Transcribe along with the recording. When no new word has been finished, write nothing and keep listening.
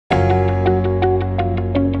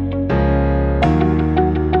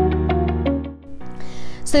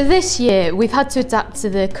So this year we've had to adapt to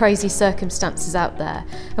the crazy circumstances out there,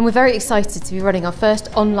 and we're very excited to be running our first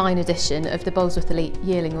online edition of the Bolesworth Elite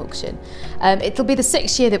Yearling Auction. It'll be the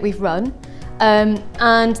 6th year that we've run,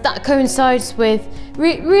 and that coincides with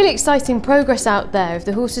really exciting progress out there of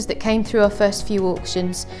the horses that came through our first few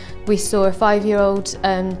auctions. We saw a 5-year-old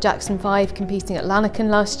Jackson 5 competing at Lanarkon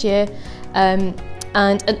last year, and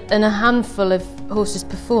a handful of horses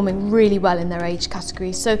performing really well in their age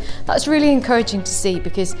categories. So that's really encouraging to see,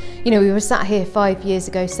 because we were sat here 5 years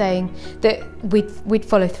ago saying that we'd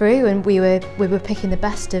follow through, and we were picking the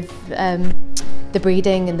best of the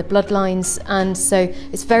breeding and the bloodlines, and so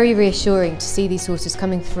it's very reassuring to see these horses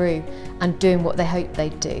coming through and doing what they hoped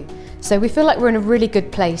they'd do. So we feel like we're in a really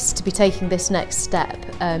good place to be taking this next step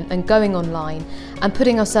and going online and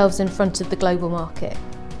putting ourselves in front of the global market.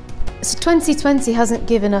 So 2020 hasn't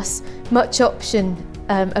given us much option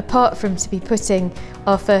apart from to be putting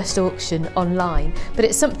our first auction online, but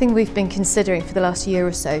it's something we've been considering for the last year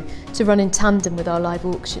or so to run in tandem with our live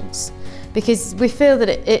auctions, because we feel that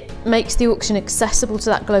it makes the auction accessible to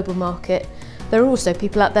that global market. There are also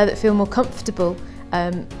people out there that feel more comfortable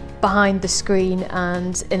behind the screen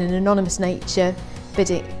and in an anonymous nature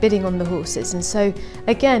bidding on the horses, and so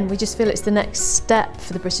again we just feel it's the next step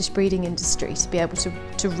for the British breeding industry to be able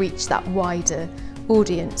to reach that wider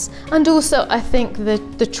audience. And also I think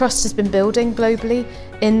the trust has been building globally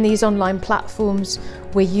in these online platforms.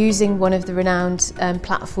 We're using one of the renowned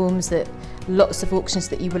platforms that lots of auctions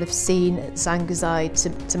that you will have seen at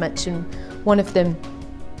Zangazai, to mention one of them,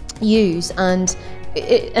 use, and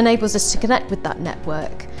it enables us to connect with that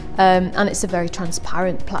network. And it's a very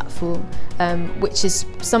transparent platform, which is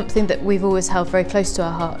something that we've always held very close to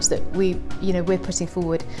our hearts, that we're putting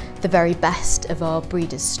forward the very best of our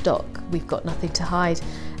breeders' stock. We've got nothing to hide,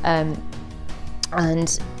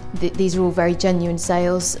 and these are all very genuine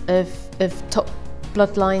sales of top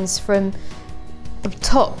bloodlines from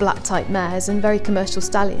top black type mares and very commercial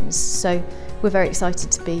stallions. So we're very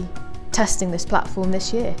excited to be testing this platform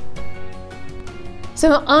this year.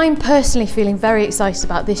 So I'm personally feeling very excited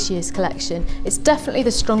about this year's collection. It's definitely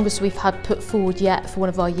the strongest we've had put forward yet for one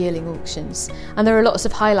of our yearling auctions, and there are lots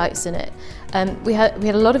of highlights in it. We had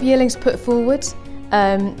a lot of yearlings put forward,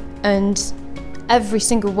 and every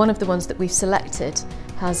single one of the ones that we've selected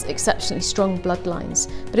has exceptionally strong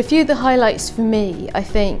bloodlines. But a few of the highlights for me, I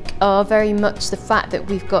think, are very much the fact that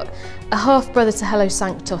we've got a half-brother to Hello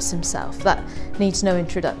Sanctos himself. That needs no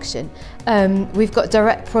introduction. We've got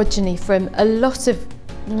direct progeny from a lot of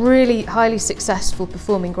really highly successful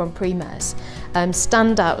performing Grand Prix mares.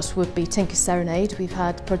 Standouts would be Tinka Serenade. We've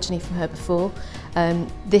had progeny from her before.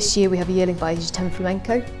 This year we have a yearling by Age10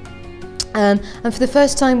 Flamenco. And for the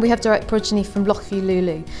first time we have direct progeny from Loughview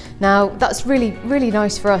Loulou. Now that's really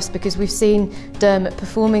nice for us, because we've seen Dermot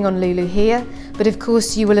performing on Loulou here, but of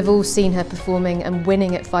course you will have all seen her performing and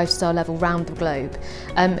winning at 5-star level round the globe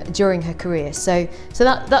during her career. So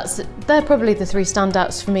they're probably the three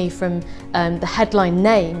standouts for me from the headline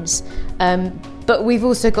names. But we've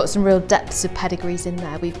also got some real depths of pedigrees in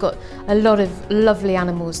there. We've got a lot of lovely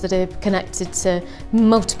animals that are connected to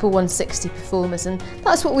multiple 160 performers, and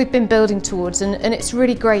that's what we've been building towards, and it's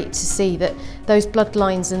really great to see that those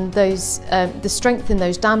bloodlines and those the strength in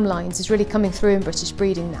those dam lines is really coming through in British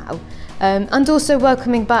breeding now. And also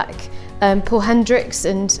welcoming back Paul Hendricks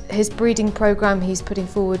and his breeding programme. He's putting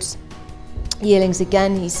forward yearlings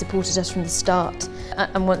again. He's supported us from the start,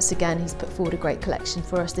 and once again he's put forward a great collection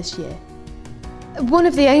for us this year. One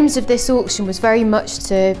of the aims of this auction was very much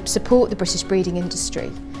to support the British breeding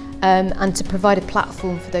industry and to provide a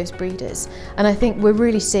platform for those breeders. And I think we're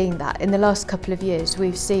really seeing that. In the last couple of years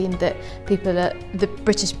we've seen that the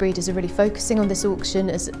British breeders are really focusing on this auction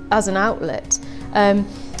as an outlet.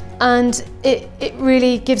 And it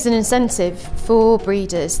really gives an incentive for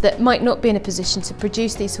breeders that might not be in a position to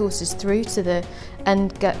produce these horses through to the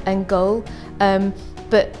end goal,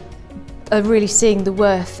 but are really seeing the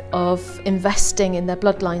worth of investing in their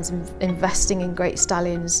bloodlines and investing in great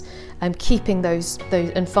stallions and keeping those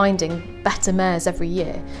and finding better mares every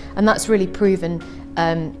year. And that's really proven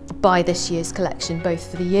by this year's collection, both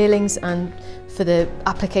for the yearlings and for the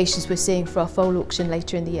applications we're seeing for our foal auction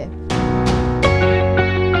later in the year.